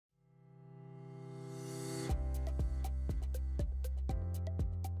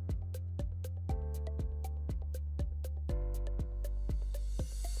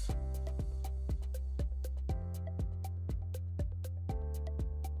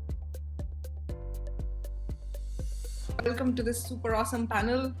Welcome to this super awesome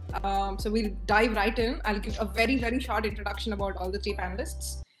panel. So we'll dive right in. I'll give a very, very short introduction about all the three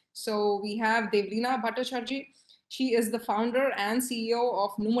panelists. So we have Devleena Bhattacharjee. She is the founder and CEO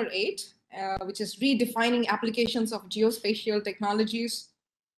of Number 8, which is redefining applications of geospatial technologies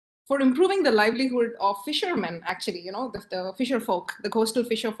for improving the livelihood of fishermen, actually, the fisher folk, the coastal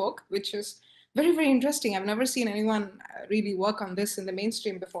fisher folk, which is very, very interesting. I've never seen anyone really work on this in the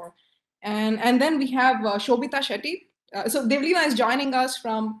mainstream before. And then we have Shobita Shetty. So Devleena is joining us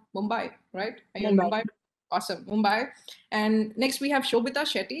from Mumbai, right? Are you in Mumbai? Awesome, Mumbai. And next we have Shobita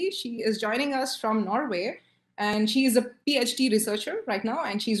Shetty. She is joining us from Norway, and she is a PhD researcher right now,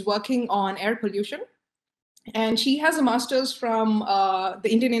 and she's working on air pollution. And she has a master's from the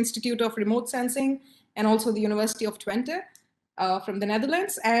Indian Institute of Remote Sensing and also the University of Twente from the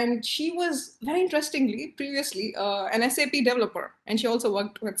Netherlands. And she was, very interestingly, previously an SAP developer, and she also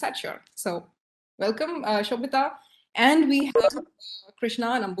worked with Satchur. So welcome, Shobita. And we have Krishna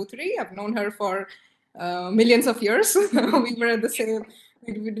Nambutri. I've known her for millions of years. We were at the same,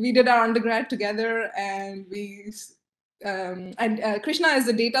 we did our undergrad together, and Krishna is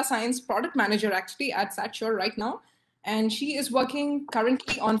the data science product manager actually at Satchur right now. And she is working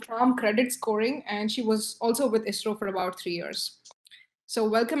currently on farm credit scoring, and she was also with ISRO for about 3 years. So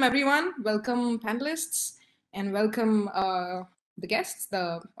welcome everyone, welcome panelists, and welcome the guests,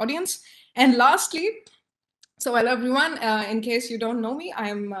 the audience. And lastly, so hello everyone, in case you don't know me,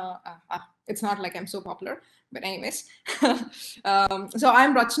 it's not like I'm so popular, but anyways. So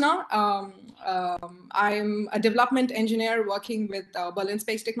I'm Rachna. I'm a development engineer working with Berlin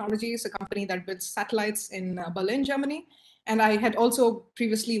Space Technologies, a company that builds satellites in Berlin, Germany. And I had also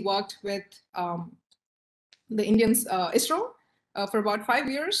previously worked with the Indians, ISRO, for about 5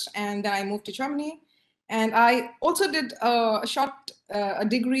 years. And then I moved to Germany. And I also did a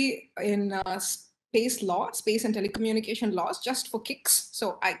degree in space law, space and telecommunication laws, just for kicks.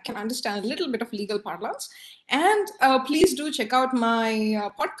 So I can understand a little bit of legal parlance. And please do check out my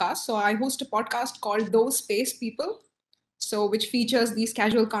podcast. So I host a podcast called Those Space People, so which features these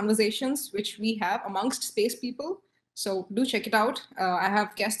casual conversations which we have amongst space people. So do check it out. I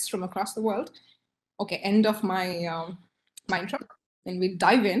have guests from across the world. Okay, end of my intro, and we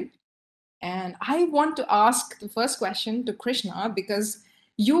dive in. And I want to ask the first question to Krishna, because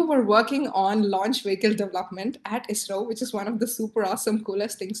you were working on launch vehicle development at ISRO, which is one of the super awesome,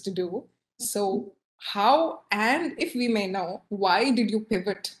 coolest things to do. So how, and if we may know, why did you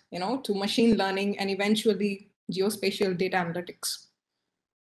pivot, to machine learning and eventually geospatial data analytics?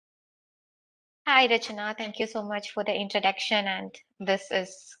 Hi, Rachana. Thank you so much for the introduction. And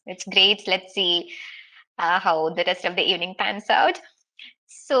it's great. Let's see how the rest of the evening pans out.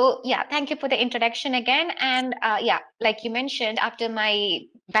 So yeah, thank you for the introduction again. And yeah, like you mentioned, after my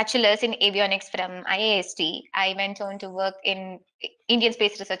bachelor's in avionics from IAST, I went on to work in Indian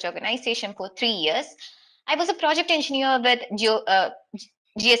Space Research Organization for 3 years. I was a project engineer with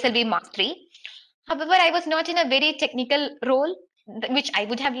GSLV Mark III. However, I was not in a very technical role, which I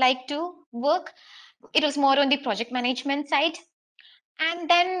would have liked to work. It was more on the project management side. And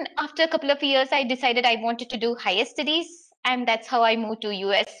then after a couple of years, I decided I wanted to do higher studies. And that's how I moved to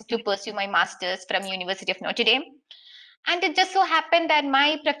US to pursue my master's from University of Notre Dame. And it just so happened that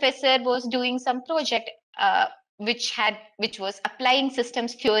my professor was doing some project which was applying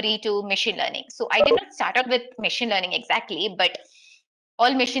systems theory to machine learning. So I did not start out with machine learning exactly, but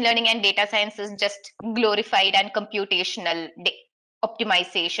all machine learning and data science is just glorified and computational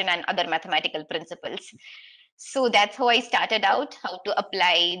optimization and other mathematical principles. So that's how I started out, how to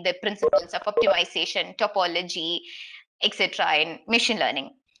apply the principles of optimization, topology, etc. in machine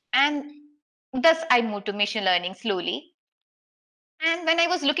learning. And thus I moved to machine learning slowly. And when I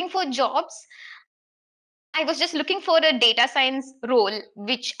was looking for jobs, I was just looking for a data science role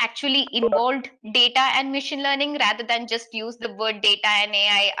which actually involved data and machine learning rather than just use the word data and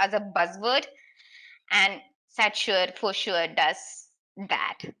AI as a buzzword. And Satchur for sure does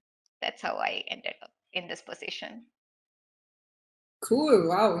that. That's how I ended up in this position. Cool.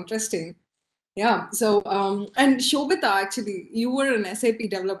 Wow, interesting. Yeah. So, and Shobita, actually, you were an SAP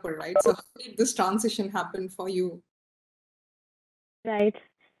developer, right? So how did this transition happen for you? Right.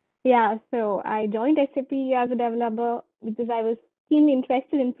 Yeah. So I joined SAP as a developer because I was keenly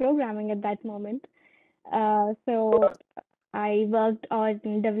interested in programming at that moment. So I worked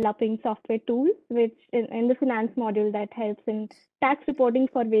on developing software tools, which in the finance module that helps in tax reporting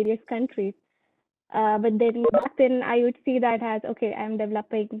for various countries. But then back then I would see that as, okay, I'm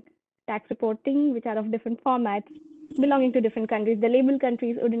developing tax reporting, which are of different formats belonging to different countries. The label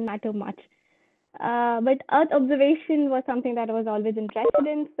countries wouldn't matter much. But Earth observation was something that I was always interested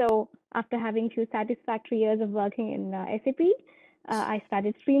in. So after having few satisfactory years of working in SAP, I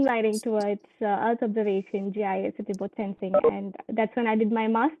started streamlining towards Earth observation, GIS, remote sensing, and that's when I did my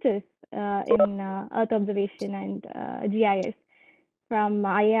master's in Earth observation and GIS from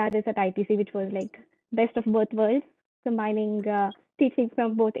IARS at ITC, which was like best of both worlds, combining teaching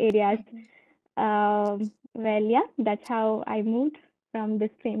from both areas. Well, yeah, that's how I moved from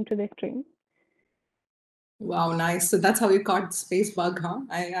this stream to this stream. Wow, nice. So that's how you caught space bug, huh?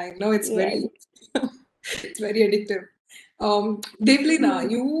 I know it's Yes. it's very addictive. Devlina,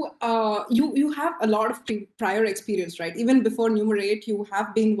 you have a lot of prior experience, right? Even before Numerate, you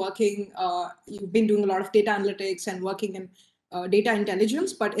have been working. You've been doing a lot of data analytics and working in data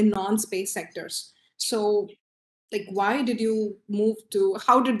intelligence, but in non-space sectors. So, like, why did you move to?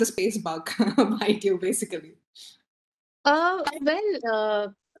 How did the space bug bite you, basically?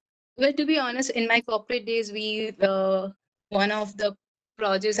 Well, to be honest, in my corporate days, one of the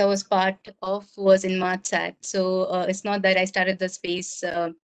projects I was part of was in MarchSat. So it's not that I started the space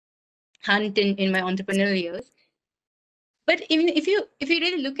hunt in my entrepreneurial years. But even if you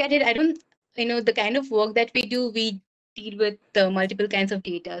really look at it, I don't, the kind of work that we do, we deal with multiple kinds of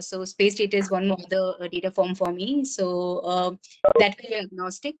data. So space data is one more the data form for me. So that way we're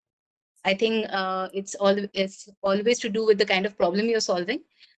agnostic. I think it's always to do with the kind of problem you're solving.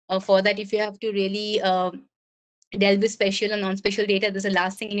 For that, if you have to really delve with special and non-special data, there's the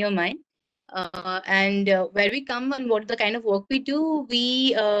last thing in your mind. And where we come and what the kind of work we do,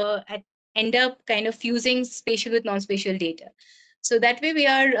 we end up kind of fusing spatial with non-spatial data. So that way we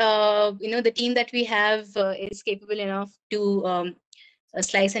are, the team that we have is capable enough to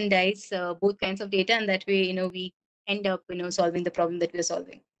slice and dice both kinds of data, and that way, we end up, solving the problem that we're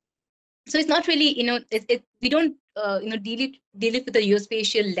solving. So it's not really, we don't, deal it with a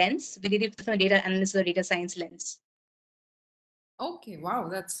geospatial lens. We deal it with a data analysis or data science lens. Okay, wow,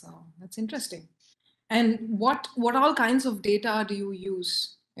 that's interesting. And what all kinds of data do you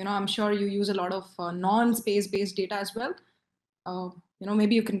use? I'm sure you use a lot of non-space based data as well.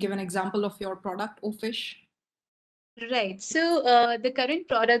 Maybe you can give an example of your product, OFISH. Right. So the current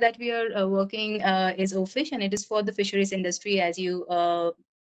product that we are working is OFISH, and it is for the fisheries industry, as you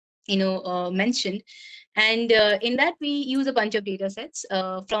mentioned. And in that, we use a bunch of data sets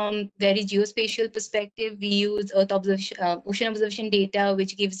from very geospatial perspective. We use Earth observation, ocean observation data,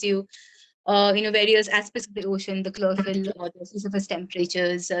 which gives you various aspects of the ocean, the chlorophyll or the surface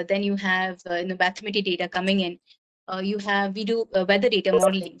temperatures. Then you have bathymetry data coming in. We do weather data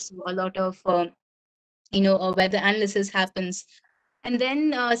modeling, so a lot of weather analysis happens. And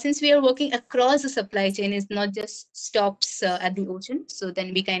then since we are working across the supply chain, it's not just stops at the ocean. So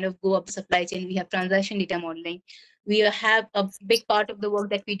then we kind of go up the supply chain. We have transaction data modeling. We have a big part of the work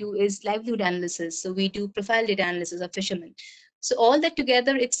that we do is livelihood analysis. So we do profile data analysis of fishermen. So all that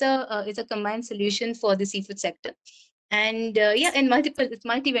together, it's a combined solution for the seafood sector. And it's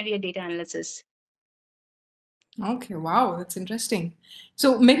multivariate data analysis. Okay, wow, that's interesting.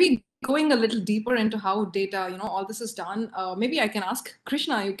 So maybe going a little deeper into how data, all this is done, maybe I can ask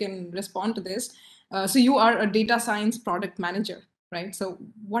Krishna, you can respond to this. So you are a data science product manager, right? So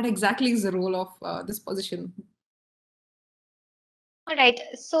what exactly is the role of this position? All right.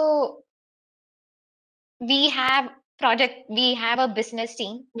 So we have a business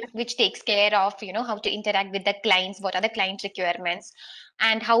team which takes care of, how to interact with the clients, what are the client requirements,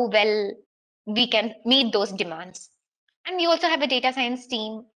 and how well we can meet those demands. And we also have a data science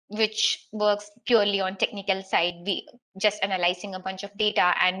team which works purely on technical side. We just analyzing a bunch of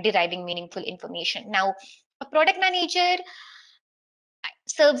data and deriving meaningful information. Now, a product manager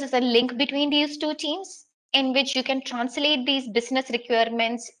serves as a link between these two teams, in which you can translate these business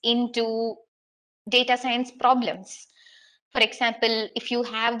requirements into data science problems. For example, if you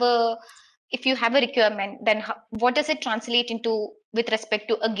have a requirement, then what does it translate into with respect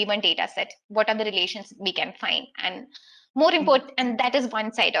to a given data set? What are the relations we can find? And more important, and that is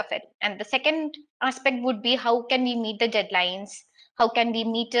one side of it. And the second aspect would be, how can we meet the deadlines? How can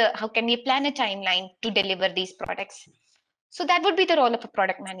we plan a timeline to deliver these products? So that would be the role of a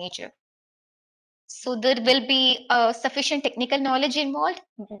product manager. So there will be sufficient technical knowledge involved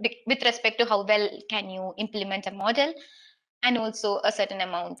with respect to how well can you implement a model, and also a certain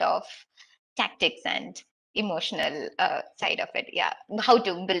amount of tactics and emotional side of it. Yeah, how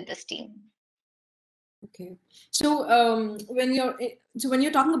to build this team. Okay, so when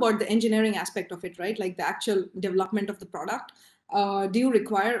you're talking about the engineering aspect of it, right, like the actual development of the product, do you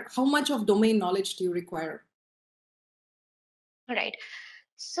require, how much of domain knowledge do you require? All right.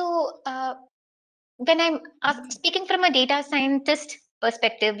 So when I'm speaking from a data scientist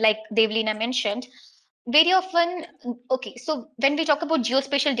perspective, like Devlina mentioned, very often, okay, so when we talk about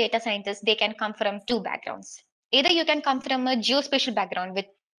geospatial data scientists, they can come from two backgrounds. Either you can come from a geospatial background,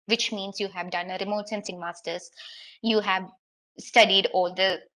 which means you have done a remote sensing masters, you have studied all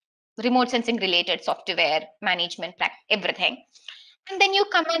the remote sensing related software management, everything, and then you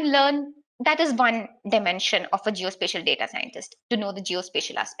come and learn. That is one dimension of a geospatial data scientist, to know the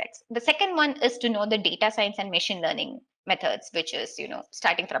geospatial aspects. The second one is to know the data science and machine learning methods, which is,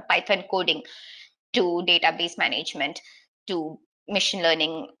 starting from Python coding to database management to machine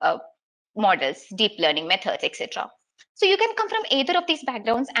learning models, deep learning methods, etc. So you can come from either of these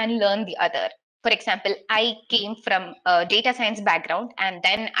backgrounds and learn the other. For example, I came from a data science background and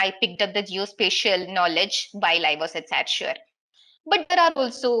then I picked up the geospatial knowledge while I was at Satshire. But there are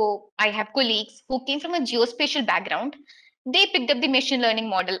also, I have colleagues who came from a geospatial background. They picked up the machine learning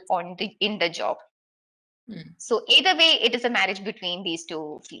model in the job. So either way, it is a marriage between these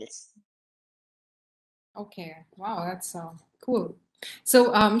two fields. Okay, wow, that's cool.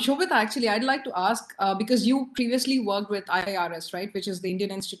 So, Shobhita, actually, I'd like to ask, because you previously worked with IIRS, right, which is the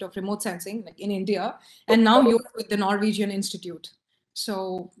Indian Institute of Remote Sensing, like in India, and now you're with the Norwegian Institute.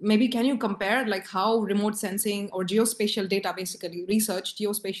 So maybe can you compare like how remote sensing or geospatial data, basically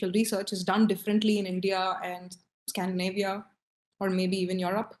geospatial research is done differently in India and Scandinavia, or maybe even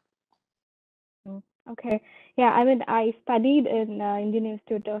Europe? Okay. Yeah, I mean, I studied in Indian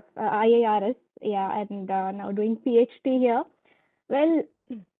Institute of IIRS, yeah, and now doing PhD here. Well,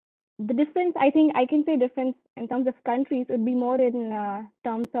 the difference, I think I can say difference in terms of countries would be more in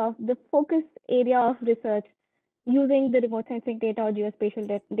terms of the focus area of research. Using the remote sensing data or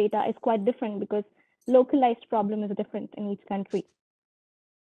geospatial data is quite different because localized problem is different in each country.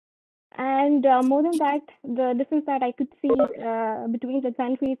 And more than that, the difference that I could see between the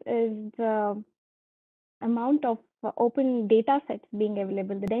countries is the amount of open data sets being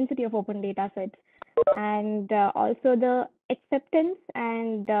available, the density of open data sets, and also the acceptance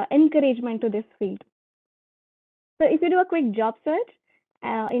and encouragement to this field. So if you do a quick job search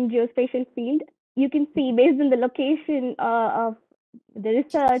in geospatial field, you can see based on the location of the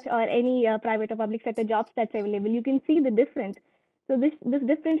research or any private or public sector jobs that's available, you can see the difference. So this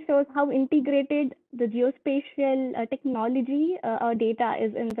difference shows how integrated the geospatial technology or data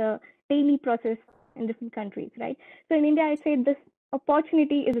is in the daily process in different countries, right? So in India, I'd say this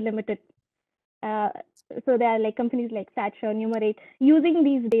opportunity is limited. So there are like companies like Satcher, Numerate using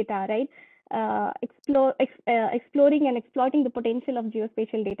these data, right? Exploring and exploiting the potential of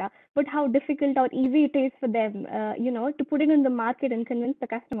geospatial data, but how difficult or easy it is for them, to put it in the market and convince the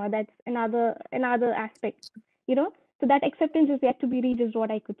customer. That's another aspect, So that acceptance is yet to be reached, is what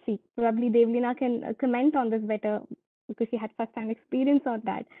I could see. Probably Devlina can comment on this better because she had first-hand experience on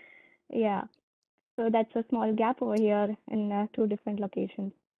that. Yeah. So that's a small gap over here in two different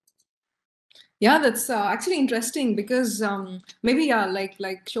locations. Yeah, that's actually interesting because maybe like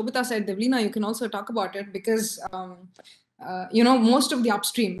Shobhita said, Devlina, you can also talk about it because most of the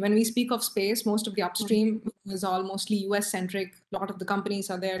upstream, when we speak of space, most of the upstream is all mostly US centric. A lot of the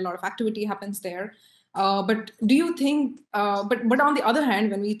companies are there, a lot of activity happens there. But do you think? But on the other hand,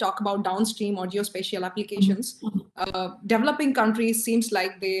 when we talk about downstream or geospatial applications, developing countries seems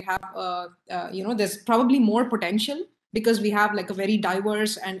like they have there's probably more potential, because we have like a very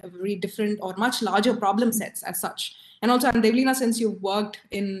diverse and a very different or much larger problem sets as such. And also, and Devlina, since you've worked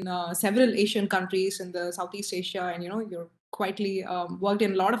in several Asian countries in the Southeast Asia, and you're quietly worked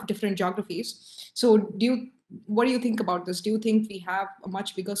in a lot of different geographies. So what do you think about this? Do you think we have a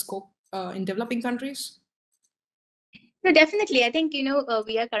much bigger scope in developing countries? No, definitely. I think,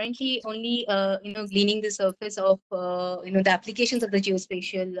 we are currently only, gleaning the surface of, the applications of the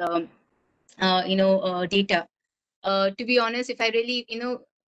geospatial, data. To be honest, if I really,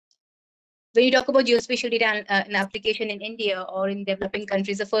 when you talk about geospatial data and application in India or in developing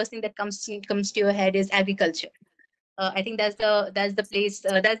countries, the first thing that comes to your head is agriculture. I think that's the place,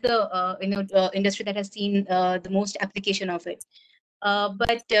 that's the industry that has seen the most application of it.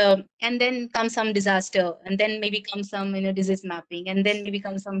 And then comes some disaster, and then maybe comes some disease mapping, and then maybe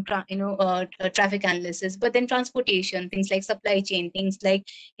comes some traffic analysis. But then transportation, things like supply chain, things like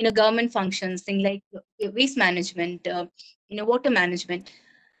government functions, things like waste management, water management.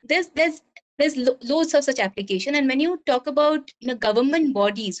 There's loads of such application. And when you talk about government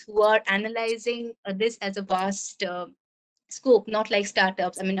bodies who are analyzing this as a vast scope, not like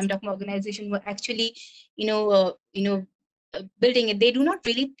startups. I mean, I'm talking about organizations who are actually building it. They do not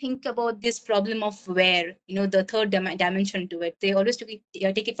really think about this problem of where, the third dimension to it. They always take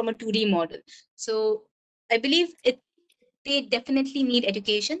it from a 2D model. So I believe they definitely need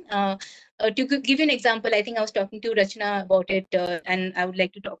education. To give you an example, I think I was talking to Rachna about it, and I would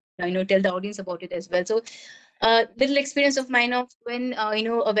like to talk, tell the audience about it as well. So, little experience of mine of when,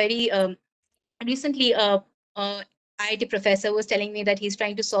 a very recently, IIT professor was telling me that he's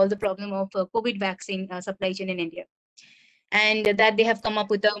trying to solve the problem of COVID vaccine supply chain in India, and that they have come up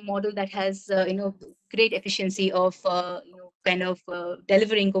with a model that has, great efficiency of,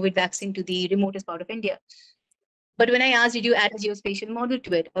 delivering COVID vaccine to the remotest part of India. But when I asked, did you add a geospatial model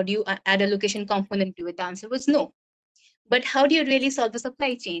to it, or do you add a location component to it? The answer was no. But how do you really solve the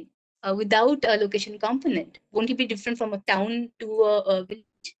supply chain without a location component? Won't it be different from a town to a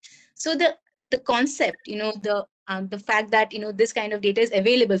village? So the concept, the fact that this kind of data is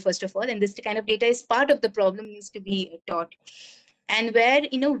available first of all, and this kind of data is part of the problem needs to be taught, and where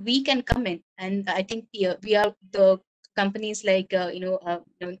we can come in, and I think we are the companies like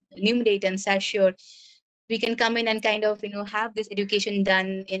Numerate and Sasure, we can come in and kind of have this education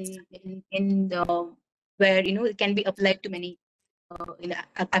done in the where it can be applied to many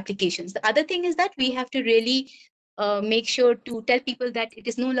applications. The other thing is that we have to really make sure to tell people that it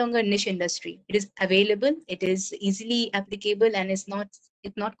is no longer a niche industry. It is available, it is easily applicable, and it's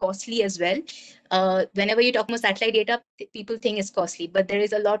not costly as well. Whenever you talk about satellite data, people think it's costly, but there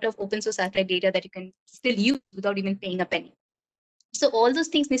is a lot of open source satellite data that you can still use without even paying a penny. So all those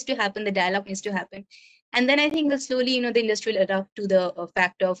things needs to happen, the dialogue needs to happen. And then I think that slowly, the industry will adapt to the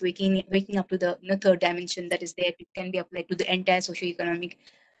fact of waking up to the third dimension that is there, it can be applied to the entire socioeconomic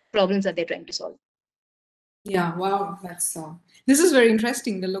problems that they're trying to solve. Yeah, wow, that's this is very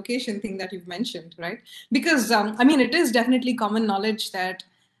interesting, the location thing that you've mentioned, right? Because I mean, it is definitely common knowledge that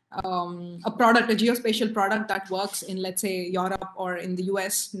a geospatial product that works in, let's say, Europe or in the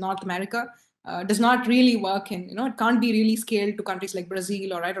US, North America, does not really work in, it can't be really scaled to countries like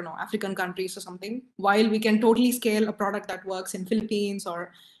Brazil or, I don't know, African countries or something, while we can totally scale a product that works in Philippines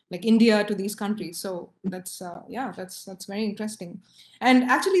or like India to these countries. So that's yeah, that's very interesting. And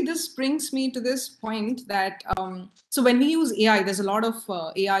actually, this brings me to this point that so when we use AI, there's a lot of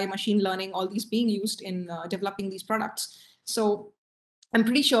AI, machine learning, all these being used in developing these products. So I'm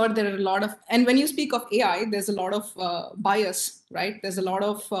pretty sure there are a lot of, and when you speak of AI, there's a lot of bias, right? There's a lot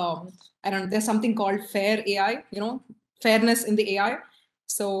of, I don't know, there's something called fair AI, fairness in the AI.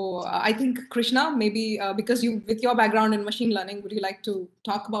 So I think, Krishna, maybe because with your background in machine learning, would you like to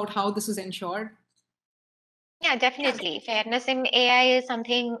talk about how this is ensured? Yeah, definitely. Fairness in AI is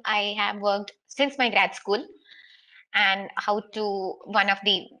something I have worked since my grad school, and one of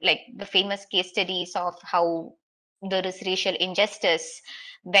the famous case studies of how there is racial injustice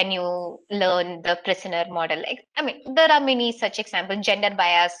when you learn the prisoner model. Like, I mean, there are many such examples, gender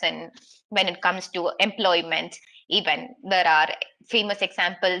bias, and when it comes to employment, even there are famous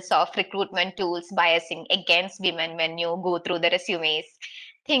examples of recruitment tools biasing against women when you go through the resumes,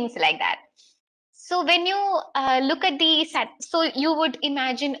 things like that. So when you look at so you would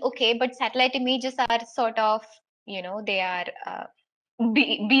imagine, okay, but satellite images are sort of, they are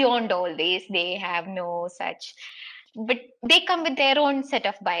beyond all this. They have no such, but they come with their own set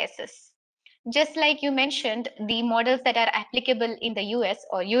of biases. Just like you mentioned, the models that are applicable in the US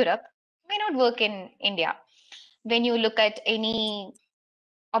or Europe may not work in India. When you look at any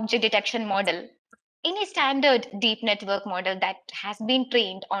object detection model, any standard deep network model that has been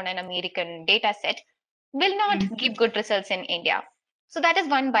trained on an American data set will not give good results in India. So that is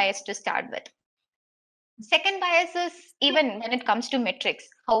one bias to start with. Second bias is, even when it comes to metrics,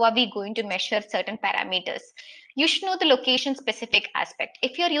 how are we going to measure certain parameters? You should know the location specific aspect.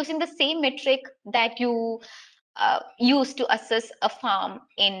 If you're using the same metric that you use to assess a farm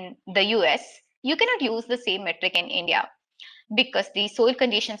in the US, you cannot use the same metric in India, because the soil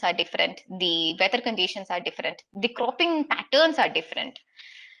conditions are different, the weather conditions are different, the cropping patterns are different.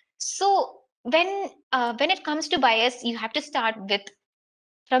 So when it comes to bias, you have to start with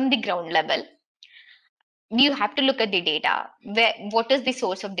from the ground level. You have to look at the data. What is the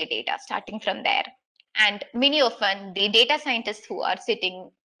source of the data? Starting from there, and many often the data scientists who are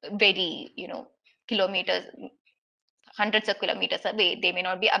sitting very kilometers, hundreds of kilometers away, they may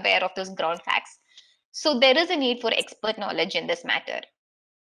not be aware of those ground facts. So there is a need for expert knowledge in this matter.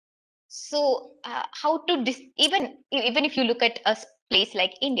 So how to even if you look at a place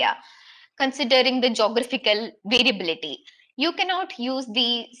like India, considering the geographical variability, you cannot use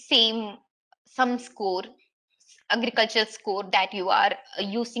the same score, agricultural score, that you are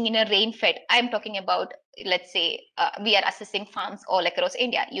using in a rain-fed. I'm talking about, let's say, we are assessing farms all across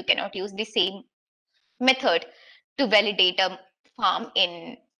India. You cannot use the same method to validate a farm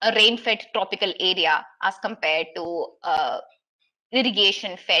in a rain-fed tropical area as compared to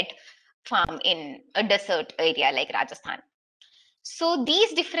irrigation-fed farm in a desert area like Rajasthan. So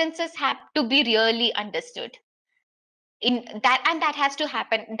these differences have to be really understood in that, and that has to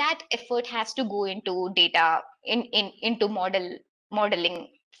happen. That effort has to go into data into modeling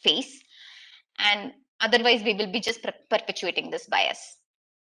phase, and otherwise we will be just perpetuating this bias.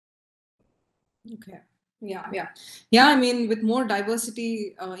 Okay. Yeah. I mean, with more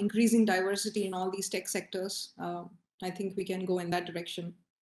diversity, increasing diversity in all these tech sectors, I think we can go in that direction.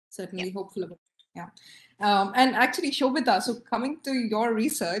 Certainly hopeful about it. Yeah. And actually, Shobita, so coming to your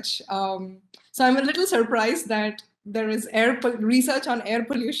research, so I'm a little surprised that there is research on air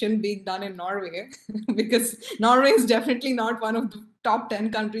pollution being done in Norway, because Norway is definitely not one of the top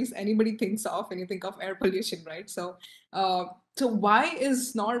 10 countries anybody thinks of when you think of air pollution, right? So why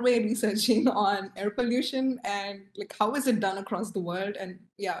is Norway researching on air pollution, and like how is it done across the world? And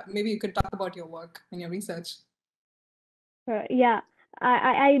yeah, maybe you could talk about your work and your research. Yeah,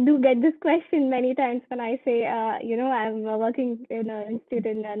 I do get this question many times when I say, I'm working in an institute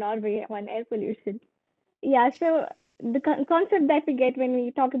in Norway on air pollution. Yeah, so the concept that we get when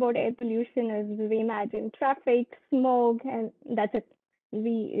we talk about air pollution is we imagine traffic, smoke, and that's it.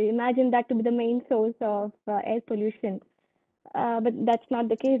 We imagine that to be the main source of air pollution. But that's not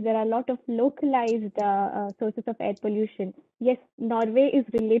the case. There are a lot of localized sources of air pollution. Yes, Norway is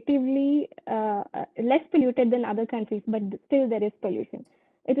relatively less polluted than other countries, but still there is pollution.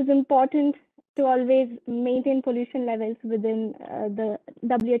 It is important to always maintain pollution levels within the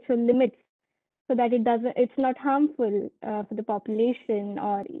WHO limits so that it's not harmful for the population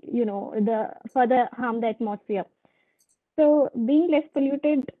or the further harm the atmosphere. So being less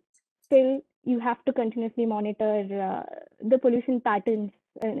polluted, still you have to continuously monitor the pollution patterns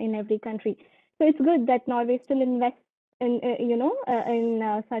in every country. So it's good that Norway still invests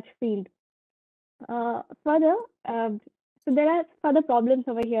in such field. Further, so there are further problems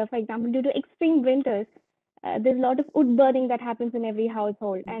over here. For example, due to extreme winters, there's a lot of wood burning that happens in every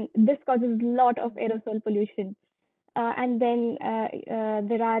household, and this causes a lot of aerosol pollution. And then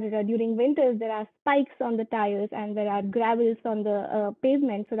there are during winters there are spikes on the tires and there are gravels on the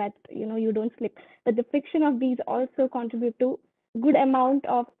pavement so that you don't slip. But the friction of these also contribute to good amount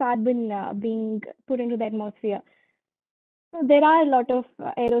of carbon being put into the atmosphere. So there are a lot of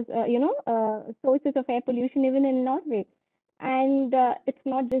sources of air pollution even in Norway. And it's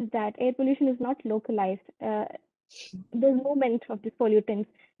not just that. Air pollution is not localized. The movement of these pollutants.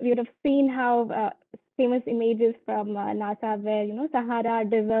 We would have seen how famous images from NASA where, Sahara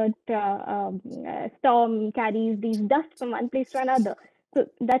Desert storm carries these dust from one place to another. So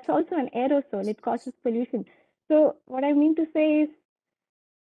that's also an aerosol. It causes pollution. So what I mean to say is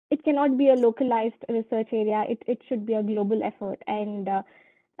it cannot be a localized research area. It should be a global effort. And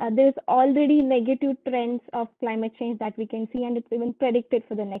there's already negative trends of climate change that we can see, and it's even predicted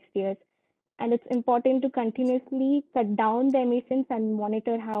for the next years. And it's important to continuously cut down the emissions and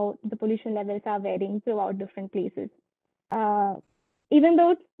monitor how the pollution levels are varying throughout different places. Even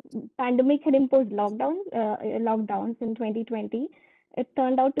though pandemic had imposed lockdowns in 2020, it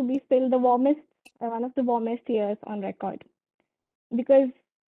turned out to be still the warmest, one of the warmest years on record because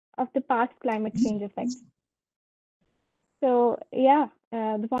of the past climate change effects. So yeah,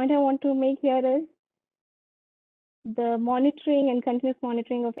 the point I want to make here is the monitoring and continuous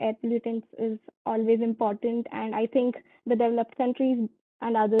monitoring of air pollutants is always important. And I think the developed countries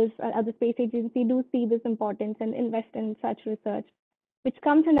and other space agencies do see this importance and invest in such research, which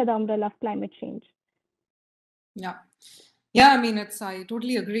comes under the umbrella of climate change. Yeah, I mean, I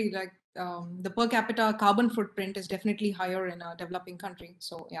totally agree. Like the per capita carbon footprint is definitely higher in a developing country.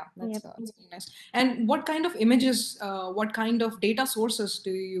 So yeah, that's really nice. And what kind of images, what kind of data sources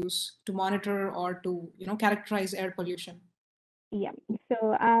do you use to monitor or to characterize air pollution? Yeah,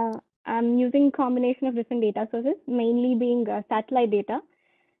 so I'm using combination of different data sources, mainly being satellite data.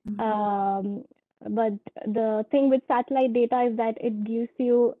 But the thing with satellite data is that it gives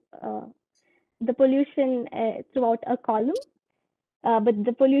you the pollution throughout a column, but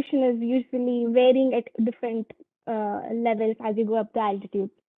the pollution is usually varying at different levels as you go up the altitude.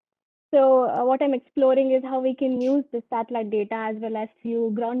 So what I'm exploring is how we can use the satellite data as well as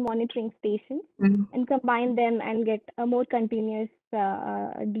few ground monitoring stations and combine them and get a more continuous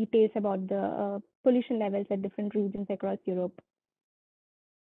details about the pollution levels at different regions across Europe.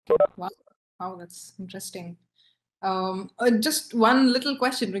 Wow, that's interesting. Just one little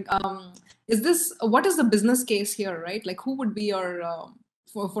question. What is the business case here, right? Like who would be your,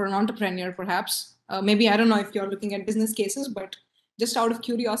 for an entrepreneur, perhaps? Maybe, I don't know if you're looking at business cases, but just out of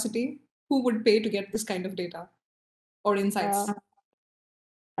curiosity, who would pay to get this kind of data or insights?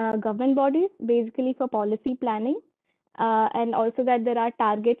 Government bodies, basically for policy planning, and also that there are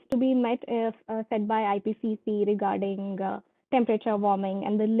targets to be met set by IPCC regarding temperature warming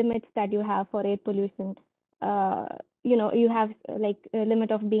and the limits that you have for air pollution. You have like a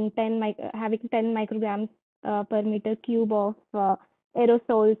limit of being having 10 micrograms per meter cube of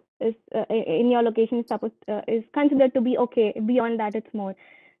aerosols is in your location is considered to be okay. Beyond that, it's more.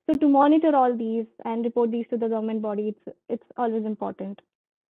 So to monitor all these and report these to the government body, it's always important.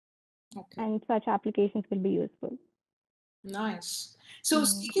 Okay. And such applications will be useful. Nice. So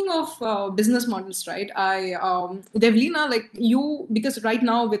speaking of business models, right? Devlina, like you, because right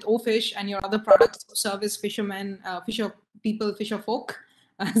now with OFish and your other products, you service fishermen, fisher folk,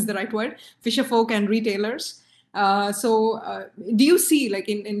 is the right word, fisher folk and retailers. Do you see, like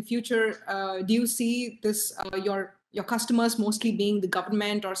in future, do you see this your customers mostly being the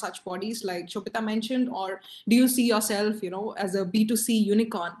government or such bodies like Shobita mentioned, or do you see yourself, as a B2C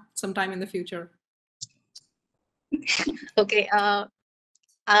unicorn sometime in the future? Okay.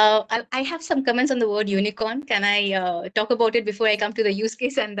 I have some comments on the word unicorn. Can I talk about it before I come to the use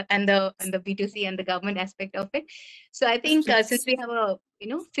case and the B2C and the government aspect of it? So I think since we have a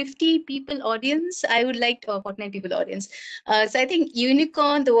 50 people audience, I would like to 49 people audience. So I think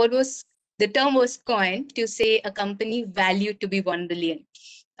unicorn, the term was coined to say a company valued to be 1 billion.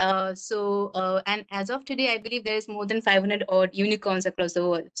 And as of today, I believe there is more than 500 odd unicorns across the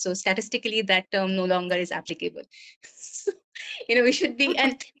world. So statistically, that term no longer is applicable. We should be,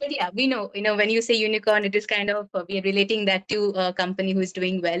 but yeah, we know, when you say unicorn, it is kind of, we are relating that to a company who is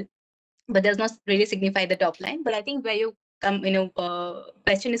doing well, but does not really signify the top line. But I think where you come,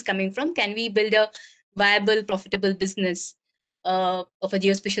 question is coming from, can we build a viable, profitable business of a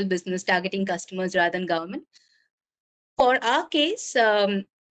geospatial business targeting customers rather than government? For our case,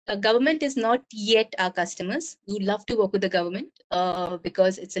 government is not yet our customers. We would love to work with the government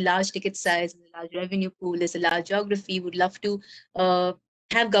because it's a large ticket size, a large revenue pool, it's a large geography. Would love to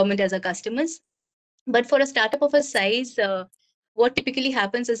have government as our customers. But for a startup of a size, what typically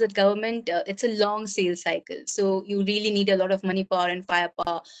happens is that government, it's a long sales cycle. So you really need a lot of money power and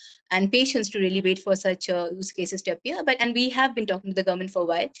firepower and patience to really wait for such use cases to appear. And we have been talking to the government for a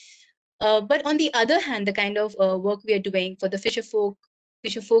while. But on the other hand, the kind of work we are doing for the fisher folks,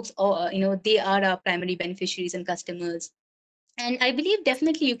 they are our primary beneficiaries and customers. And I believe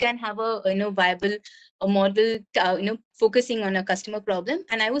definitely you can have a viable model, focusing on a customer problem.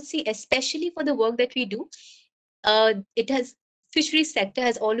 And I would say, especially for the work that we do, fisheries sector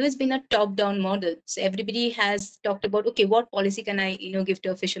has always been a top-down model. So everybody has talked about, okay, what policy can I give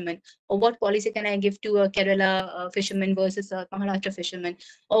to a fisherman, or what policy can I give to a Kerala fisherman versus a Maharashtra fisherman,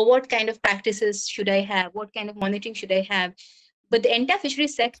 or what kind of practices should I have, what kind of monitoring should I have. But the entire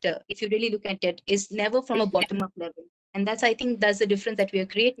fisheries sector, if you really look at it, is never from a bottom-up level. And I think that's the difference that we are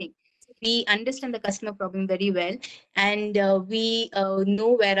creating. We understand the customer problem very well, and we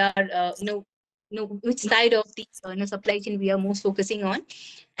know where our, which side of the supply chain we are most focusing on,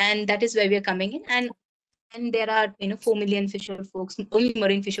 and that is where we are coming in. And there are 4 million fisher folks, only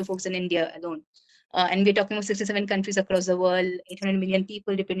marine fisher folks in India alone. And we're talking about 67 countries across the world, 800 million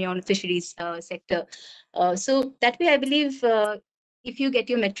people depending on the fisheries sector. So that way, I believe if you get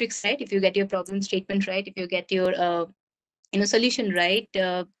your metrics right, if you get your problem statement right, if you get your solution right,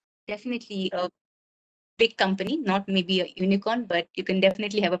 definitely a big company, not maybe a unicorn, but you can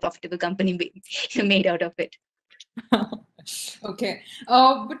definitely have a profitable company made out of it. Okay,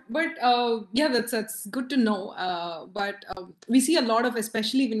 yeah, that's good to know. But we see a lot of,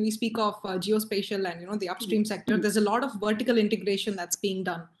 especially when we speak of geospatial and the upstream sector, there's a lot of vertical integration that's being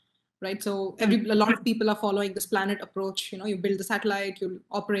done, right? So a lot of people are following this planet approach. You build the satellite, you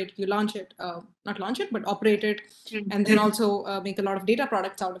operate, you launch it, not launch it, but operate it, and then also make a lot of data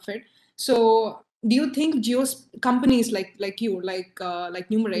products out of it. So do you think companies like you, like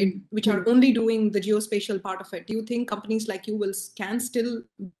Numerate, which are only doing the geospatial part of it, do you think companies like you can still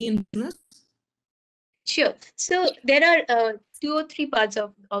be in business? Sure. So there are 2 or 3 parts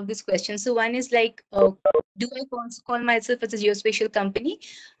of this question. So one is like, do I call myself as a geospatial company?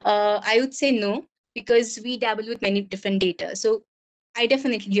 I would say no, because we dabble with many different data. So I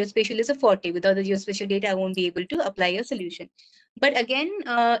definitely, geospatial is a forte. Without the geospatial data, I won't be able to apply a solution. But again,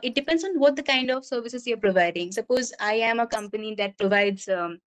 it depends on what the kind of services you're providing. Suppose I am a company that provides,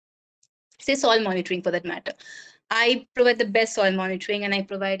 say, soil monitoring for that matter. I provide the best soil monitoring, and I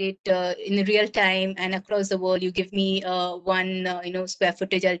provide it in real time and across the world. You give me one, square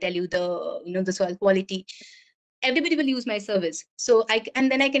footage. I'll tell you the soil quality. Everybody will use my service. So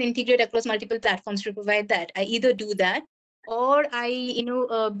and then I can integrate across multiple platforms to provide that. I either do that, or I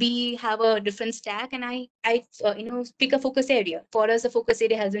have a different stack, and I pick a focus area. For us, the focus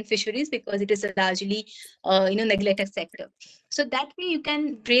area has been fisheries because it is a largely neglected sector. So that way you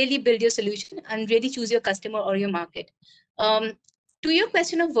can really build your solution and really choose your customer or your market. To your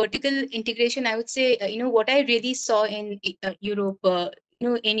question of vertical integration, I would say, what I really saw in Europe,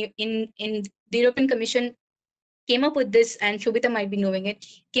 in the European Commission came up with this, and Shobita might be knowing it,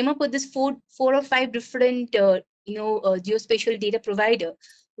 came up with this four or five different, geospatial data provider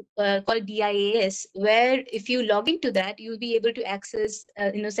called DIAS, where if you log into that, you'll be able to access,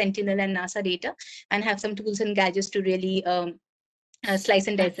 Sentinel and NASA data and have some tools and gadgets to really slice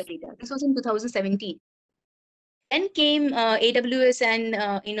and dice the data. This was in 2017. Then came AWS and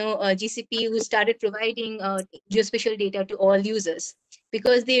GCP, who started providing geospatial data to all users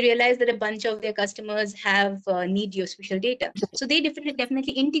because they realized that a bunch of their customers have need geospatial data. So they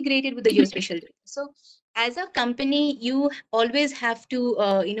definitely integrated with the geospatial data. So as a company, you always have to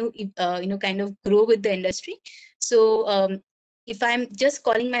kind of grow with the industry. So if I'm just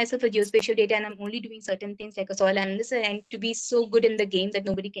calling myself a geospatial data and I'm only doing certain things like a soil analyst, and to be so good in the game that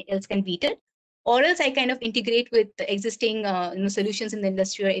nobody else can beat it, or else I kind of integrate with the existing solutions in the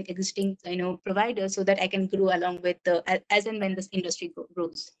industry or existing providers, so that I can grow along with as and when this industry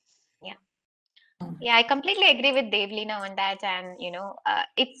grows. Yeah, I completely agree with Devlina on that. And,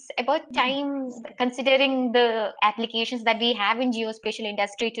 it's about time, considering the applications that we have in geospatial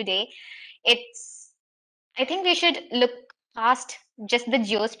industry today. I think we should look past just the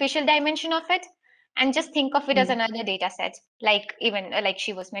geospatial dimension of it and just think of it as another data set. Like even like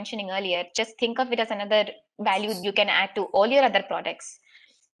she was mentioning earlier, just think of it as another value you can add to all your other products,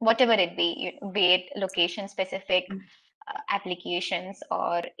 whatever it be it location specific applications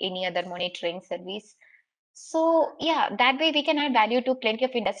or any other monitoring service. So yeah, that way we can add value to plenty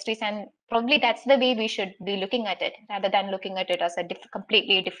of industries, and probably that's the way we should be looking at it, rather than looking at it as a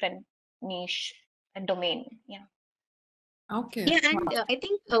completely different niche domain. Yeah. Okay. Yeah, and I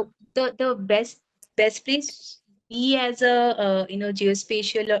think the best place we as a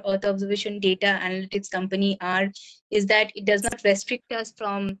geospatial or Earth observation data analytics company is that it does not restrict us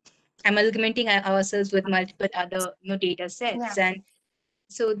from amalgamating ourselves with multiple other data sets. Yeah. And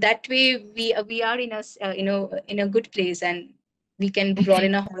so that way we are in in a good place, and we can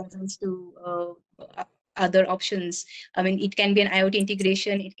broaden our horizons to other options. I mean, it can be an IoT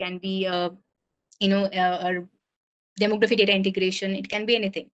integration, it can be a demography data integration, it can be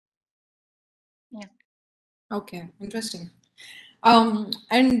anything. Yeah. Okay, interesting.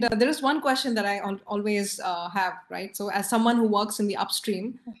 And there is one question that I always have, right? So as someone who works in the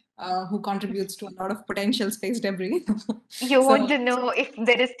upstream, who contributes to a lot of potential space debris. You want to know if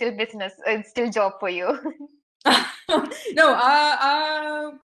there is still business, still job for you.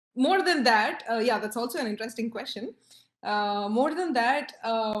 No, more than that, yeah, that's also an interesting question. More than that,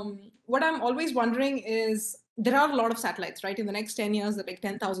 what I'm always wondering is there are a lot of satellites, right? In the next 10 years, there are like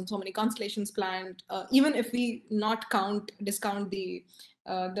 10,000, so many constellations planned. Even if we not discount the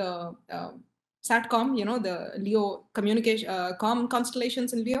SATCOM, the LEO communication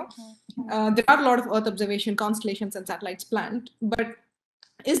constellations in LEO. There are a lot of Earth observation constellations and satellites planned, but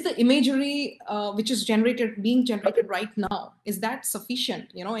is the imagery which is being generated right now, is that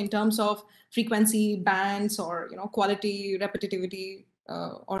sufficient, in terms of frequency bands or quality, repetitivity,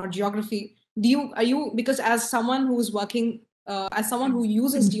 or geography? Because as someone who's working as someone who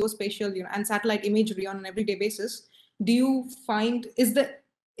uses geospatial and satellite imagery on an everyday basis, do you find is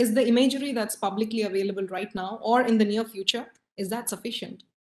the imagery that's publicly available right now or in the near future, is that sufficient?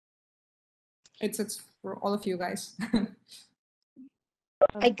 It's for all of you guys.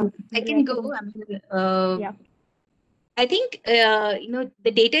 I can go. I mean, Yeah. I think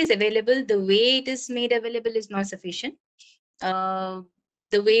the data is available. The way it is made available is not sufficient.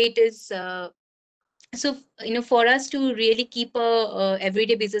 The way it is, so for us to really keep a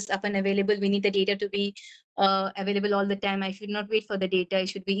everyday business up and available, we need the data to be available all the time. I should not wait for the data. It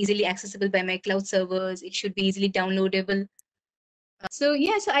should be easily accessible by my cloud servers. It should be easily downloadable. So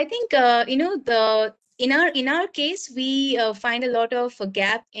yeah, so I think in our case, we find a lot of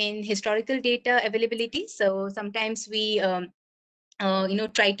gap in historical data availability. So sometimes we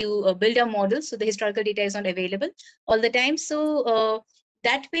try to build our models, so the historical data is not available all the time. So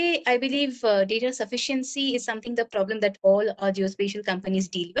that way, I believe data sufficiency is the problem that all our geospatial companies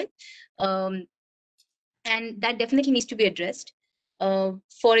deal with, and that definitely needs to be addressed.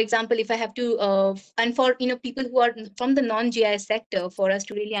 For example, if I have to, and for people who are from the non-GIS sector, for us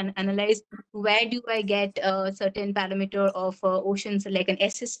to really analyze where do I get a certain parameter of oceans like an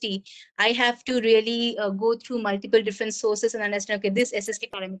SST, I have to really go through multiple different sources and understand, okay, this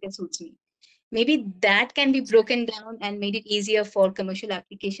SST parameter suits me. Maybe that can be broken down and made it easier for commercial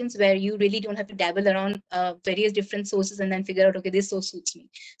applications where you really don't have to dabble around various different sources and then figure out, okay, this source suits me.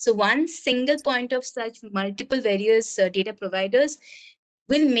 So one single point of such multiple various data providers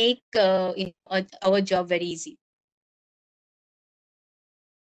will make our job very easy.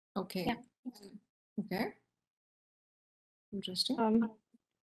 Okay. Yeah. Okay. Interesting.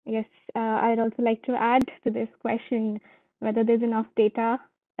 Yes, I'd also like to add to this question whether there's enough data.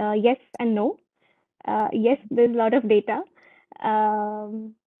 Yes and no. Yes, there's a lot of data,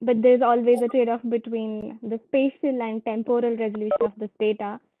 but there's always a trade-off between the spatial and temporal resolution of this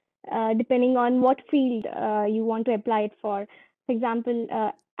data, depending on what field you want to apply it for. For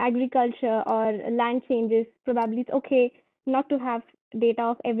example, agriculture or land changes, probably it's okay not to have data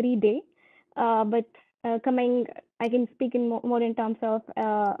of every day, but I can speak in more in terms of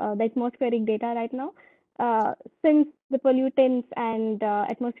the atmospheric data right now. Since the pollutants and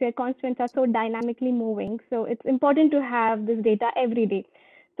atmospheric constants are so dynamically moving, so it's important to have this data every day.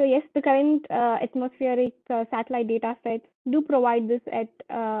 So yes, the current atmospheric satellite data sets do provide this at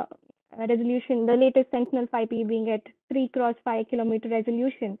resolution, the latest Sentinel-5P being at 3 cross 5 kilometer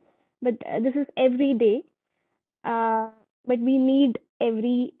resolution. But this is every day. But we need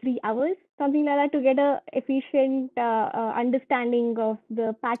every 3 hours, something like that, to get a efficient understanding of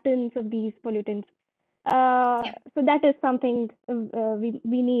the patterns of these pollutants. So that is something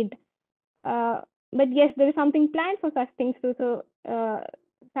we need. But yes, there is something planned for such things too. So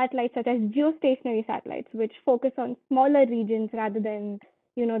satellites such as geostationary satellites, which focus on smaller regions rather than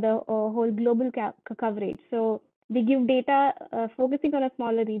the whole global coverage. So they give data focusing on a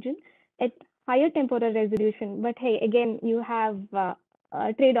smaller region at higher temporal resolution. But hey, again, you have a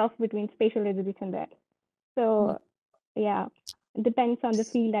trade-off between spatial resolution there. So yeah, it depends on the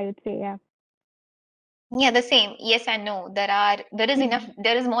field, I would say. Yeah. Yeah, the same. Yes and no. There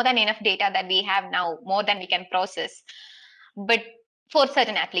is more than enough data that we have now, more than we can process. But for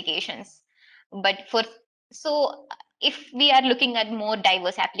certain applications. But for so if we are looking at more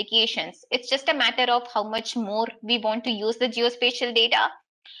diverse applications, it's just a matter of how much more we want to use the geospatial data.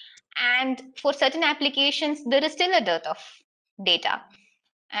 And for certain applications, there is still a dearth of data.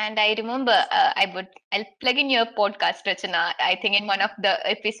 And I remember I'll plug in your podcast, Rachana. I think in one of the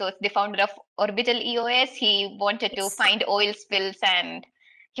episodes, the founder of Orbital EOS, he wanted to find oil spills and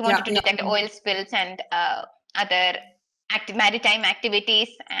he wanted to detect oil spills and other maritime activities.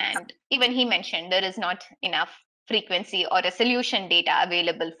 And even he mentioned there is not enough frequency or resolution data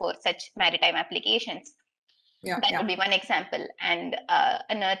available for such maritime applications. That would be one example. And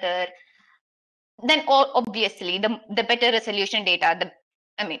another, then obviously the better resolution data,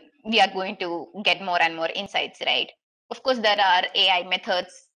 we are going to get more and more insights, right? Of course, there are AI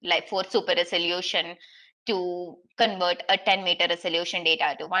methods like for super resolution to convert a 10-meter resolution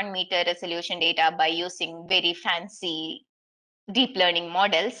data to 1-meter resolution data by using very fancy deep learning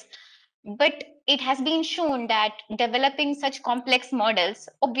models. But it has been shown that developing such complex models,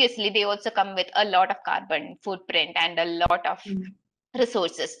 obviously, they also come with a lot of carbon footprint and a lot of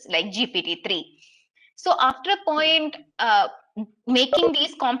resources like GPT-3. So after a point, making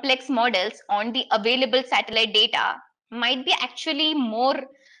these complex models on the available satellite data might be actually more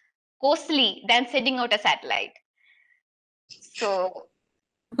costly than sending out a satellite. So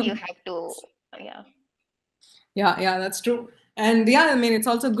you have to, yeah. Yeah, that's true. And yeah, it's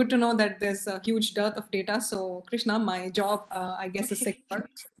also good to know that there's a huge dearth of data. So Krishna, my job, I guess, is secure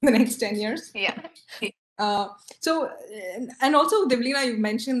the next 10 years. Yeah. So, and also, Devleena, you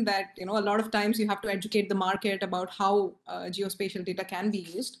mentioned that, a lot of times you have to educate the market about how geospatial data can be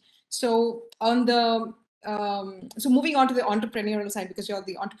used. So so moving on to the entrepreneurial side, because you're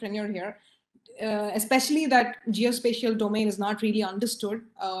the entrepreneur here, especially that geospatial domain is not really understood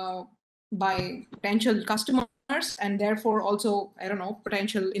by potential customers and therefore also, I don't know,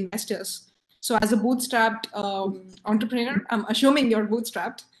 potential investors. So as a bootstrapped entrepreneur, I'm assuming you're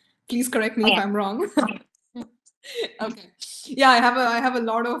bootstrapped. Please correct me if I'm wrong. Okay. Yeah, I have a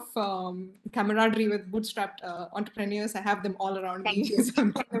lot of camaraderie with bootstrapped entrepreneurs. I have them all around me. So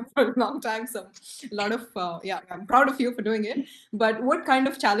I've known them for a long time. So a lot of I'm proud of you for doing it. But what kind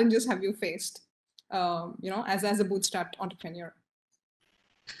of challenges have you faced? As a bootstrapped entrepreneur.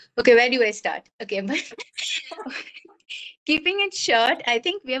 Okay, where do I start? Okay, but keeping it short, I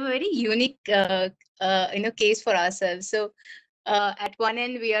think we have a very unique case for ourselves. So at one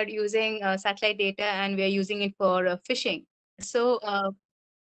end, we are using satellite data and we are using it for fishing. So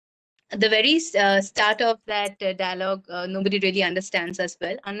the very start of that dialogue, nobody really understands us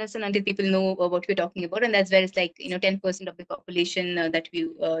well, unless and until people know what we're talking about, and that's where it's like 10% of the population that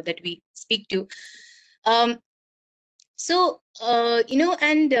we speak to. So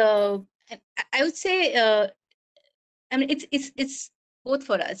and I would say, it's both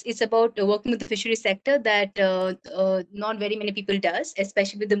for us. It's about working with the fishery sector that not very many people does,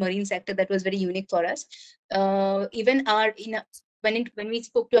 especially with the marine sector. That was very unique for us. Even when we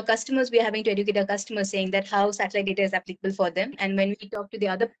spoke to our customers, we are having to educate our customers, saying that how satellite data is applicable for them. And when we talk to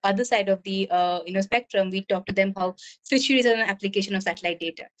the other side of the spectrum, we talk to them how fisheries are an application of satellite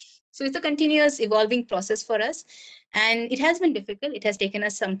data. So it's a continuous evolving process for us, and it has been difficult. It has taken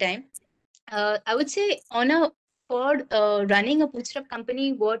us some time. I would say for running a bootstrap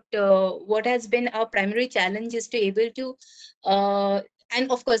company, what has been our primary challenge is to able to and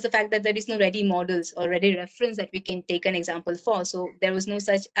of course the fact that there is no ready models or ready reference that we can take an example for. So there was no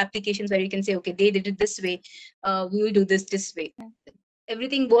such applications where you can say, okay, they did it this way, we will do this way.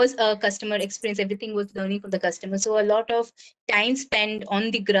 Everything was a customer experience, everything was learning from the customer. So a lot of time spent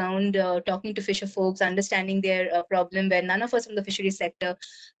on the ground, talking to fisher folks, understanding their problem, where none of us from the fisheries sector,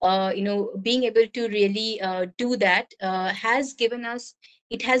 being able to really do that has given us,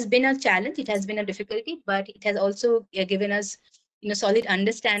 it has been a challenge, it has been a difficulty, but it has also given us solid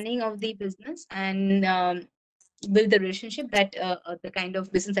understanding of the business, and build the relationship that the kind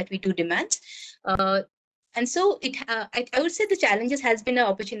of business that we do demands. And so I would say the challenges has been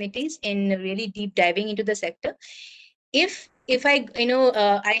opportunities in really deep diving into the sector. If I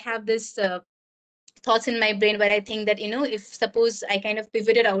I have this thoughts in my brain where I think that if suppose I kind of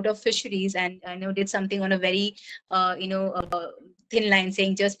pivoted out of fisheries and did something on a very thin line,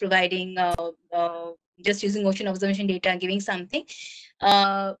 saying just providing just using ocean observation data and giving something,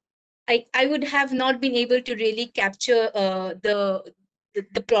 I would have not been able to really capture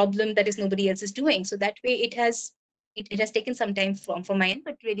the problem that is nobody else is doing. So that way it has taken some time from my end,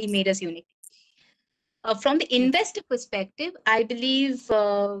 but really made us unique. From the investor perspective, I believe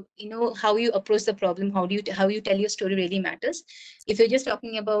how you approach the problem, how you tell your story really matters. If you're just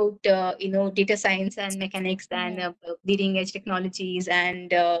talking about data science and mechanics and leading edge technologies,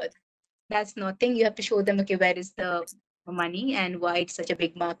 and that's nothing. You have to show them, okay, where is the money and why it's such a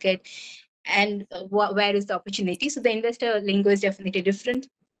big market, and where is the opportunity. So the investor lingo is definitely different,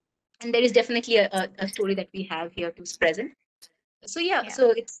 and there is definitely a story that we have here to present. So yeah,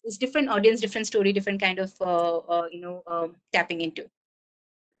 so it's different audience, different story, different kind of tapping into.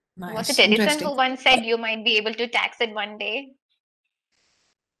 Nice. Was it Edison who once said you might be able to tax it one day?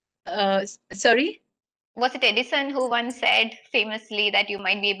 Sorry? Was it Edison who once said famously that you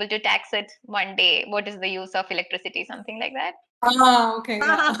might be able to tax it one day? What is the use of electricity? Something like that? Okay.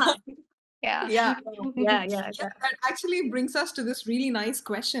 Yeah. Yeah. Yeah. That actually brings us to this really nice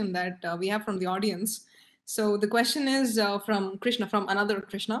question that we have from the audience. So the question is from Krishna, from another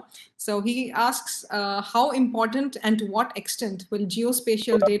Krishna. So he asks, how important and to what extent will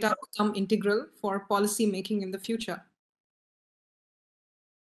geospatial data become integral for policy making in the future?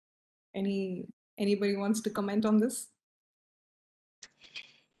 Anybody wants to comment on this?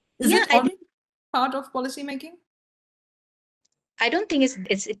 Is it already part of policy making? I don't think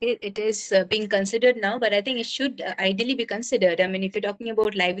it is being considered now, but I think it should ideally be considered. I mean, if you're talking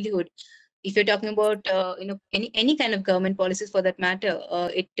about livelihood, if you're talking about any kind of government policies for that matter,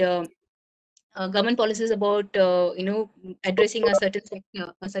 government policies about addressing a certain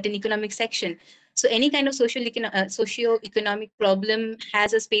sector, a certain economic section. So any kind of socio-economic problem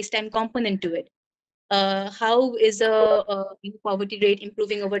has a space-time component to it. How is poverty rate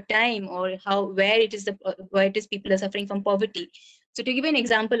improving over time, or where it is people are suffering from poverty. So to give an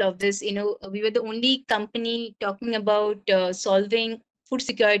example of this, we were the only company talking about solving food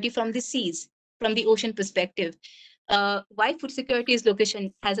security from the seas, from the ocean perspective. Why food security has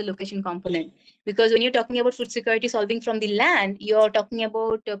a location component? Because when you're talking about food security solving from the land, you're talking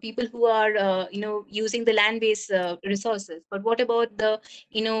about people who are using the land-based resources. But what about the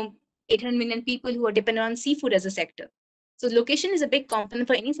 800 million people who are dependent on seafood as a sector? So location is a big component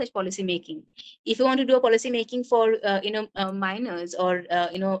for any such policy making. If you want to do a policy making for miners or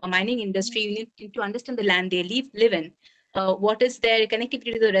a mining industry, you need to understand the land they live in. What is their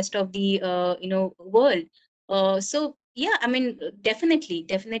connectivity to the rest of the world? So yeah, I mean, definitely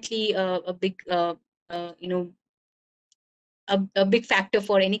a big a big factor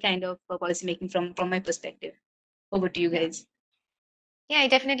for any kind of policy making from my perspective. Over to you guys. Yeah, I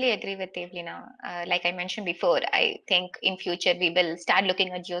definitely agree with Evelina. Like I mentioned before, I think in future we will start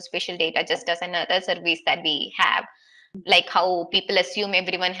looking at geospatial data just as another service that we have. Like how people assume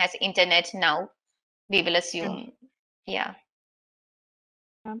everyone has internet now, we will assume, yeah.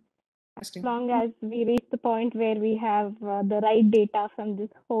 As long as we reach the point where we have the right data from this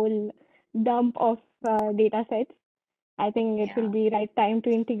whole dump of data sets, I think it will be right time to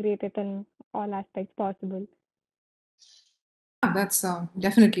integrate it in all aspects possible. That's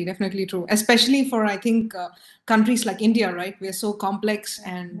definitely true, especially for, I think, countries like India, right? We're so complex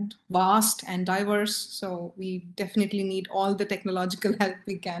and vast and diverse, so we definitely need all the technological help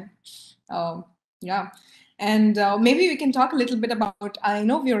we can. Yeah. And maybe we can talk a little bit about, I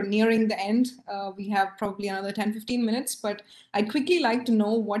know we are nearing the end. We have probably another 10, 15 minutes, but I'd quickly like to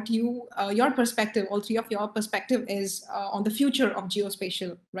know what your perspective, all three of your perspective is on the future of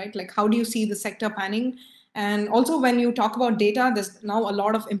geospatial, right? Like, how do you see the sector panning? And also when you talk about data, there's now a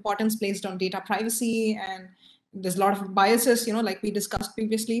lot of importance placed on data privacy, and there's a lot of biases, like we discussed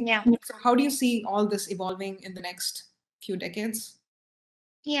previously. Yeah. So how do you see all this evolving in the next few decades?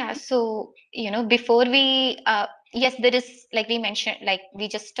 Yeah, so before we yes, there is, like we mentioned, like we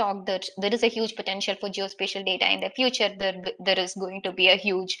just talked, that there is a huge potential for geospatial data in the future. There is going to be a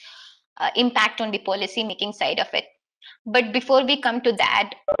huge impact on the policy making side of it. But before we come to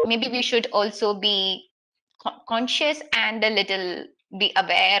that, maybe we should also be conscious and a little be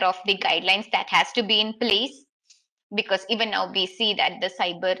aware of the guidelines that has to be in place, because even now we see that the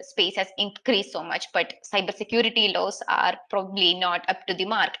cyber space has increased so much, but cybersecurity laws are probably not up to the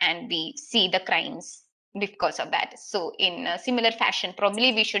mark, and we see the crimes because of that. So in a similar fashion,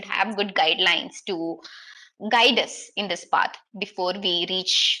 probably we should have good guidelines to guide us in this path before we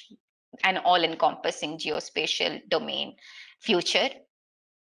reach an all-encompassing geospatial domain future.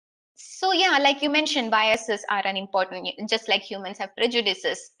 So yeah, like you mentioned, biases are an important, just like humans have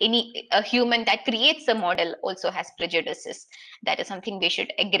prejudices. A human that creates a model also has prejudices. That is something we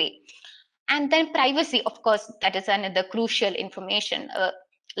should agree. And then privacy, of course, that is another crucial information.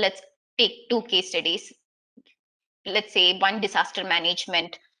 Let's take two case studies. Let's say one disaster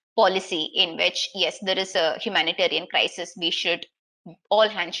management policy in which, yes, there is a humanitarian crisis. All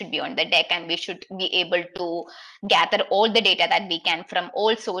hands should be on the deck, and we should be able to gather all the data that we can from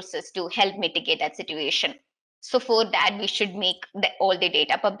all sources to help mitigate that situation. So for that, we should make all the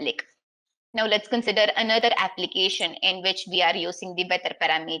data public. Now let's consider another application in which we are using the weather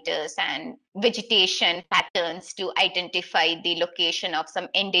parameters and vegetation patterns to identify the location of some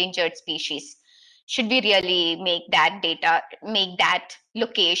endangered species. Should we really make that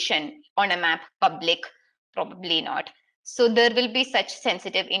location on a map public? Probably not. So there will be such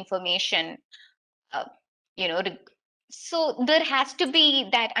sensitive information, uh, you know, so there has to be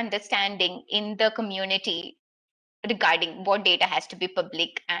that understanding in the community regarding what data has to be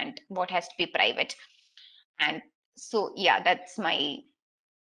public and what has to be private. And so, yeah, that's my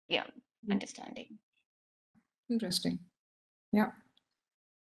understanding. Interesting. Yeah.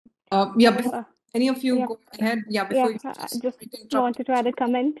 Before any of you go ahead. Before you just wanted to add a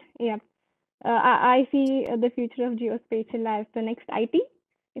comment. I see the future of geospatial as the next IT,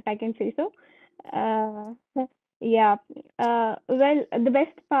 if I can say so. Well, the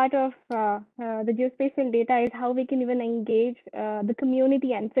best part of the geospatial data is how we can even engage the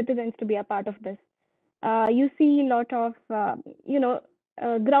community and citizens to be a part of this. You see a lot of,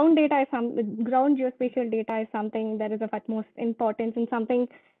 ground data ground geospatial data is something that is of utmost importance and something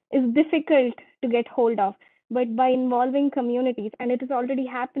is difficult to get hold of. But by involving communities, and it is already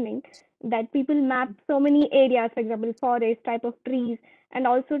happening, that people map so many areas, for example, forest, type of trees, and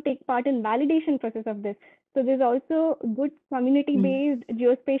also take part in validation process of this. So there's also good community-based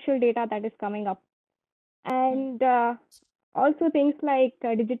geospatial data that is coming up. And also things like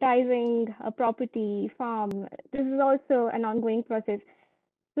digitizing a property, farm, this is also an ongoing process.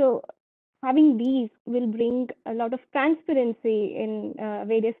 So having these will bring a lot of transparency in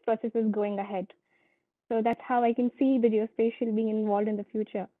various processes going ahead. So that's how I can see the geospatial being involved in the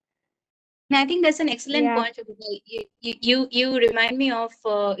future. And I think that's an excellent point. You remind me of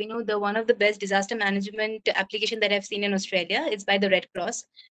the one of the best disaster management application that I've seen in Australia. It's by the Red Cross,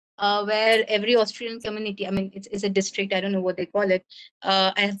 where every Australian community, I mean, it's a district, I don't know what they call it,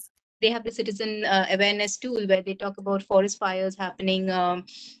 and they have the citizen awareness tool where they talk about forest fires happening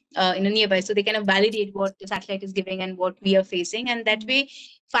nearby, so they kind of validate what the satellite is giving and what we are facing, and that way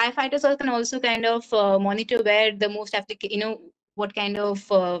firefighters can also kind of monitor where the most what kind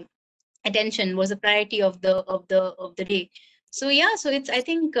of attention was the priority of the day. So yeah, so it's, I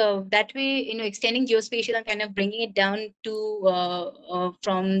think that way, extending geospatial and kind of bringing it down to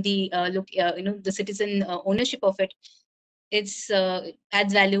from the the citizen ownership of it, it's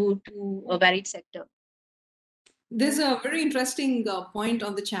adds value to a varied sector. There's a very interesting point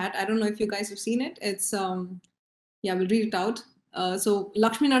on the chat. I don't know if you guys have seen it. It's we'll read it out. So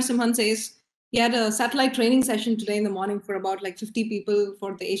Lakshmi Narsimhan says he had a satellite training session today in the morning for about like 50 people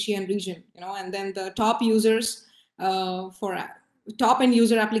for the Asian region, and then the top users for top end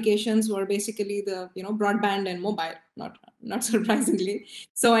user applications were basically the broadband and mobile, not surprisingly.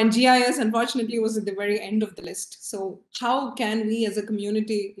 So, and GIS unfortunately was at the very end of the list. So how can we as a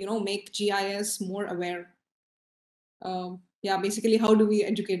community make GIS more aware? Basically, how do we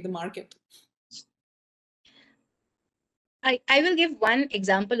educate the market? I will give one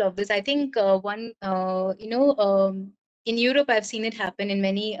example of this. I think in Europe, I've seen it happen in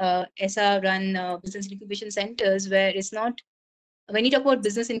many SR-run business incubation centers where it's not, when you talk about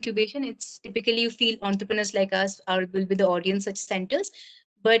business incubation, it's typically you feel entrepreneurs like us will be the audience such centers.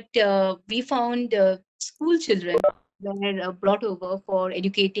 But we found school children were brought over for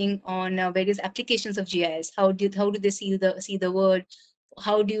educating on various applications of GIS. How do they see the world?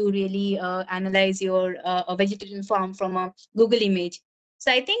 How do you really analyze your a vegetarian farm from a Google image?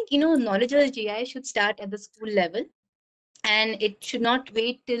 So I think knowledge of GIS should start at the school level, and it should not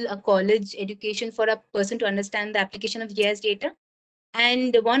wait till a college education for a person to understand the application of GIS data.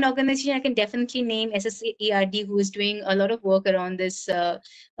 And one organization I can definitely name, SSERD, who is doing a lot of work around this,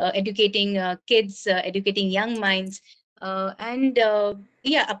 educating kids, educating young minds. Apart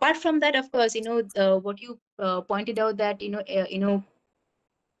from that, of course, what you pointed out, that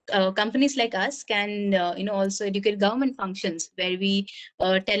companies like us can also educate government functions, where we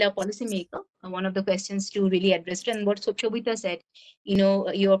tell a policymaker one of the questions to really address it. And what Shobita said,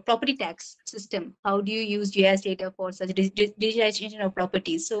 your property tax system, how do you use GIS data for such digitization of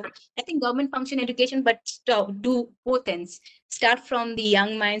properties? So I think government function education, but do both ends, start from the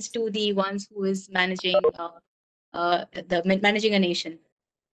young minds to the ones who is managing managing a nation.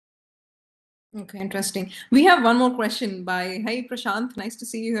 Okay, interesting. We have one more question by, hey Prashant, nice to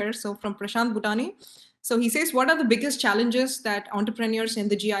see you here. So from Prashant Bhutani. So he says, what are the biggest challenges that entrepreneurs in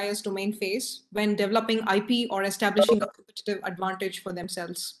the GIS domain face when developing IP or establishing a competitive advantage for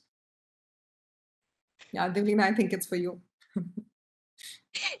themselves? Yeah, Devlina, I think it's for you.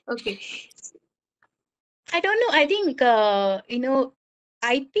 Okay. I don't know. I think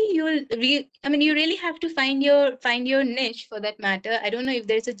IP, you really have to find your niche for that matter. I don't know if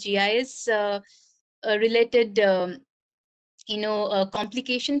there's a GIS related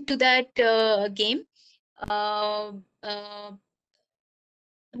complication to that game.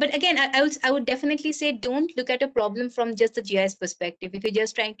 But again, I would definitely say, don't look at a problem from just the GIS perspective. If you're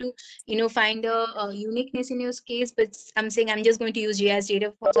just trying to find a uniqueness in your case, but I'm saying I'm just going to use GIS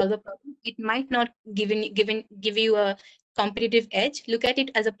data for solve a problem, it might not give you a competitive edge. Look at it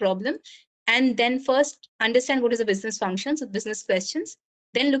as a problem, and then first understand what is the business functions, business questions.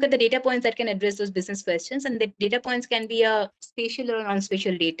 Then look at the data points that can address those business questions, and the data points can be a spatial or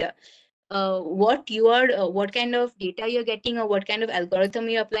non-spatial data. What kind of data you're getting, or what kind of algorithm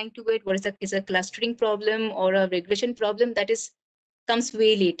you're applying to it, what is a clustering problem or a regression problem, that comes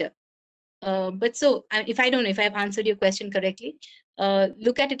way later. But so if I don't know if I've answered your question correctly,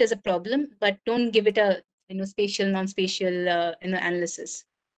 look at it as a problem, but don't give it a spatial, non-spatial analysis.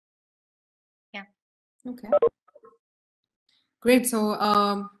 Yeah. Okay. Great. So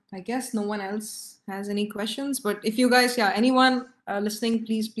I guess no one else has any questions, but if you guys, anyone listening,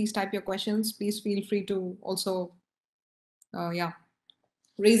 please type your questions. Please feel free to also,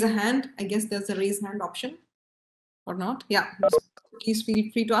 raise a hand. I guess there's a raise hand option or not. Yeah, please feel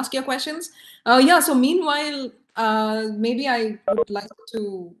free to ask your questions. So meanwhile, maybe I would like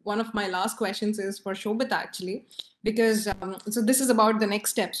to, one of my last questions is for Shobita actually, because so this is about the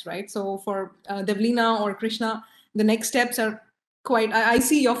next steps, right? So for Devlina or Krishna, the next steps are quite, I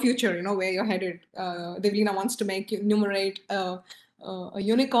see your future, where you're headed. Devlina wants to numerate a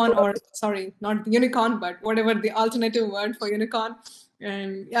unicorn, or sorry, not unicorn, but whatever the alternative word for unicorn.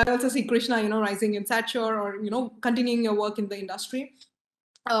 And I also see Krishna, rising in stature, or continuing your work in the industry.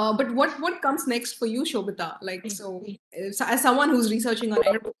 But what comes next for you, Shobita? Like, so as someone who's researching on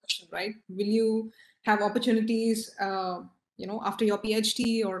air pollution, right? Will you have opportunities, after your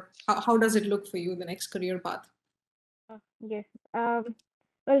PhD, or how does it look for you, the next career path? Yes. Well,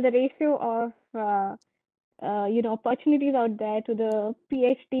 the ratio of opportunities out there to the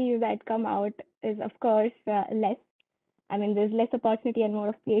PhDs that come out is, of course, less. I mean, there's less opportunity and more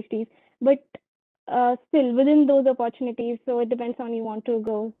of PhDs, but still within those opportunities. So it depends on you want to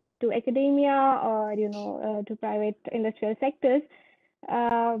go to academia or to private industrial sectors.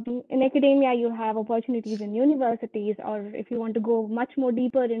 In academia, you have opportunities in universities, or if you want to go much more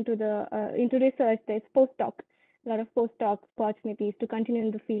deeper into into research, there's postdoc, a lot of postdoc opportunities to continue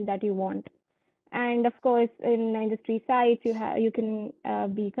in the field that you want. And of course, in industry sites, you can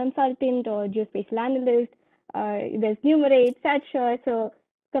be consultant or geospatial analyst. There's Numerate, Satcher, so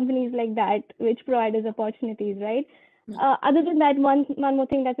companies like that which provide us opportunities, right? Other than that, one more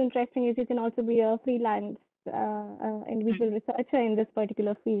thing that's interesting is you can also be a freelance individual researcher in this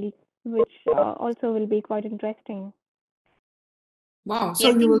particular field, which also will be quite interesting. Wow.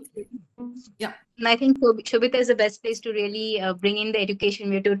 So you will, yeah. And I think Shobita is the best place to really bring in the education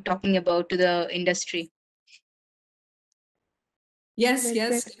we're talking about to the industry. Yes.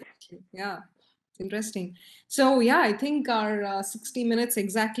 Yeah. interesting. So yeah, I think our 60 minutes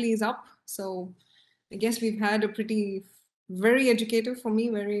exactly is up. So I guess we've had a pretty, very educative for me,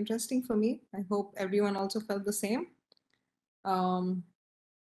 very interesting for me. I hope everyone also felt the same.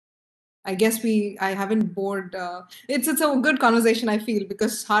 I guess I haven't bored. It's a good conversation, I feel,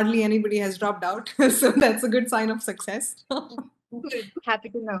 because hardly anybody has dropped out. So that's a good sign of success. Good. Happy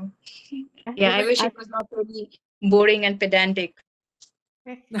to know. Yeah, I wish it was not really boring and pedantic.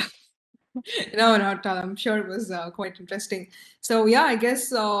 No, not. I'm sure it was quite interesting. So yeah, I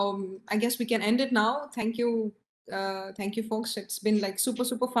guess we can end it now. Thank you, folks. It's been like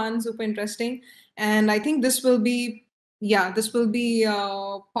super fun, super interesting, and I think this will be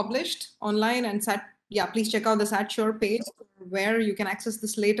published online and please check out the SatSure page where you can access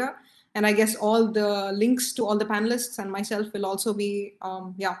this later. And I guess all the links to all the panelists and myself will also be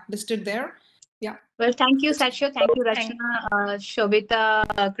listed there. Yeah. Well, thank you, Satya. Thank you, Rachna,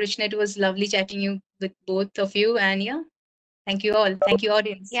 Shobita, Krishna. It was lovely chatting with both of you. And yeah, thank you all. Thank you,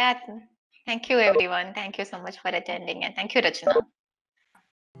 audience. Yeah, thank you, everyone. Thank you so much for attending, and thank you, Rachna.